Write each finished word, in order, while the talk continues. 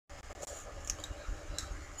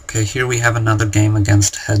Okay, here we have another game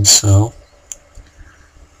against Headso,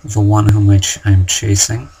 the one whom I'm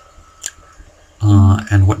chasing.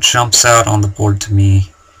 And what jumps out on the board to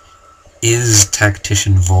me is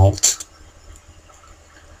Tactician Vault,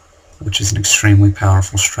 which is an extremely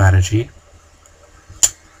powerful strategy.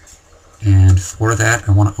 And for that,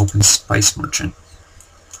 I want to open Spice Merchant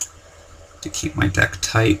to keep my deck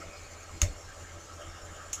tight.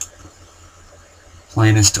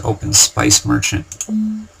 Plan is to open Spice Merchant.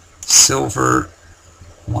 Silver,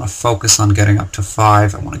 I want to focus on getting up to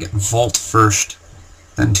 5. I want to get Vault first,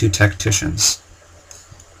 then 2 Tacticians.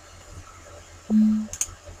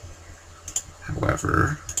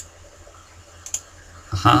 However,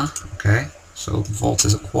 okay, so the Vault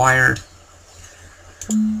is acquired.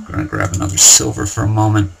 I'm going to grab another silver for a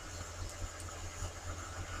moment.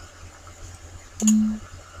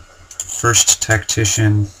 First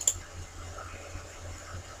Tactician.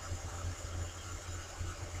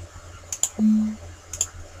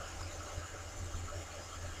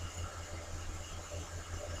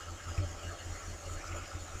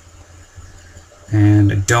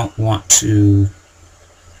 And I don't want to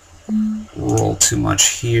roll too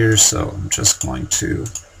much here, so I'm just going to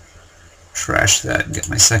trash that and get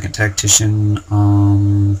my second Tactician. Do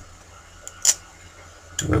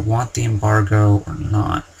I want the embargo or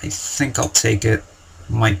not? I think I'll take it.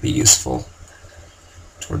 Might be useful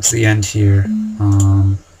towards the end here.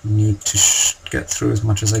 Need to get through as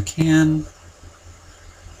much as I can.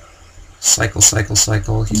 Cycle, cycle,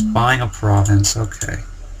 cycle. He's buying a province. Okay.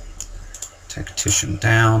 Tactician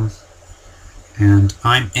down. And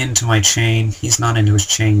I'm into my chain. He's not into his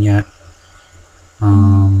chain yet.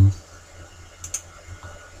 And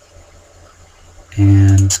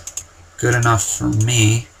good enough for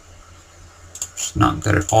me. It's not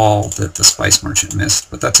good at all that the Spice Merchant missed,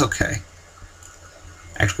 but that's okay.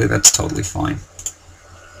 Actually, that's totally fine.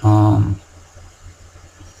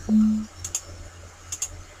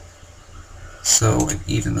 So I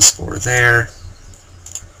even the score there.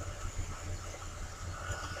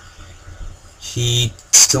 He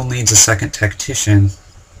still needs a second Tactician.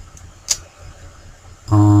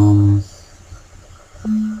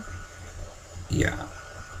 Yeah.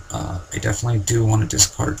 I definitely do want to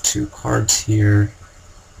discard 2 cards here.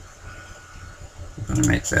 I'm going to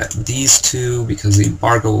make that these 2 because the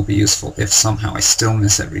embargo will be useful if somehow I still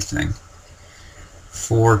miss everything.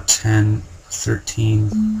 4, 10,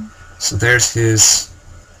 13. So there's his...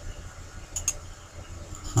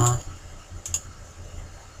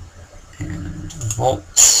 And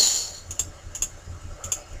vaults.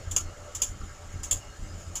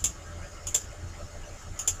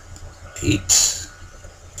 Eight.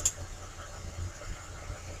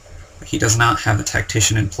 He does not have the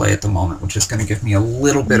Tactician in play at the moment, which is going to give me a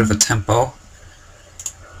little bit of a tempo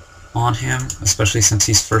on him, especially since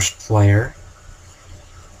he's first player.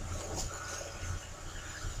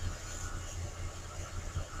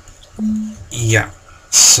 Yeah,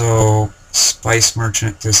 so Spice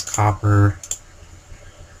Merchant this copper,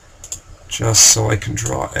 just so I can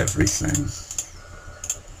draw everything.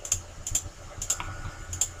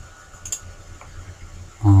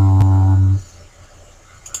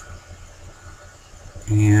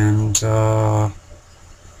 And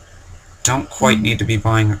don't quite need to be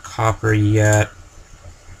buying a copper yet.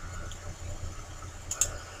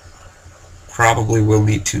 Probably will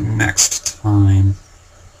need to next time.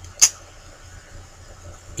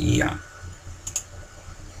 Yeah.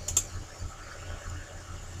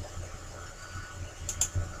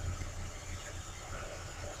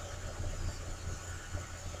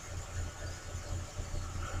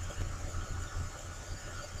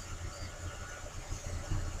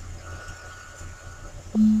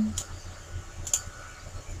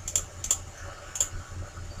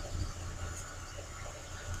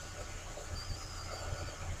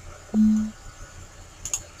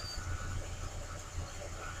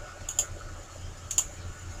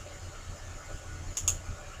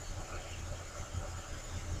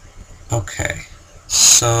 Okay,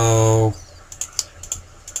 so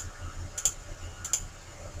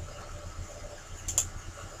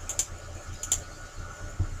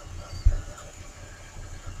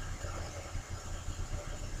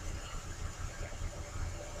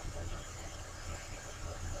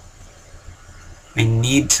I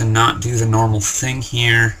need to not do the normal thing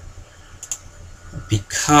here,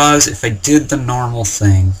 because if I did the normal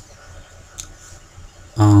thing,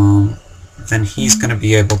 then he's going to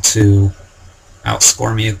be able to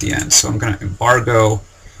outscore me at the end. So I'm going to embargo,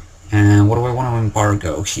 and what do I want to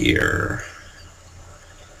embargo here?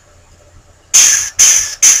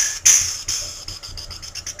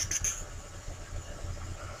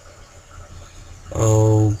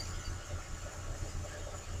 Oh,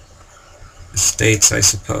 states, I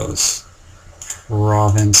suppose.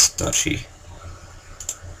 Province, duchy.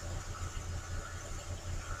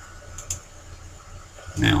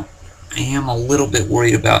 Now, I am a little bit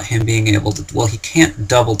worried about him being able to... Well, he can't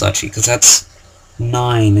double duchy, because that's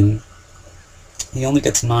 9, and he only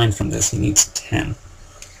gets 9 from this. He needs 10.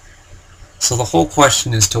 So the whole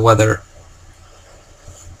question is to whether...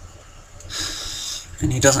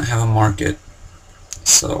 And he doesn't have a market,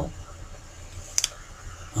 so...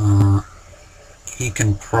 he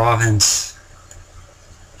can province...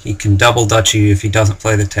 He can double duchy if he doesn't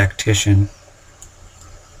play the tactician.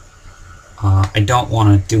 I don't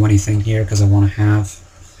want to do anything here because I want to have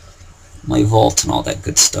my vault and all that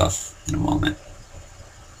good stuff in a moment.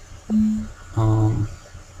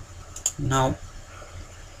 No.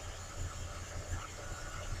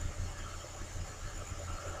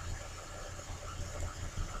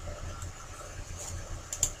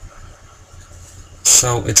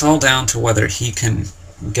 So it's all down to whether he can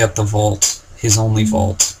get the vault, his only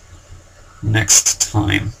vault, next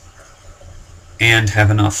time, and have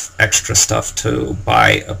enough extra stuff to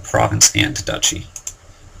buy a province and duchy.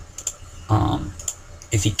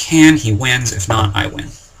 If he can, he wins. If not, I win.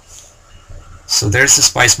 So there's the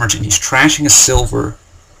spice merchant. He's trashing a silver.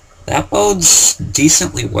 That bodes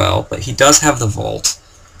decently well, but he does have the vault.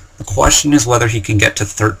 The question is whether he can get to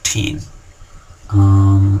 13.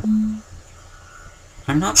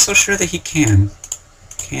 I'm not so sure that he can.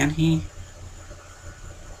 Can he?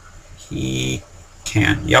 He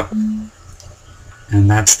can, yep. And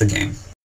that's the game.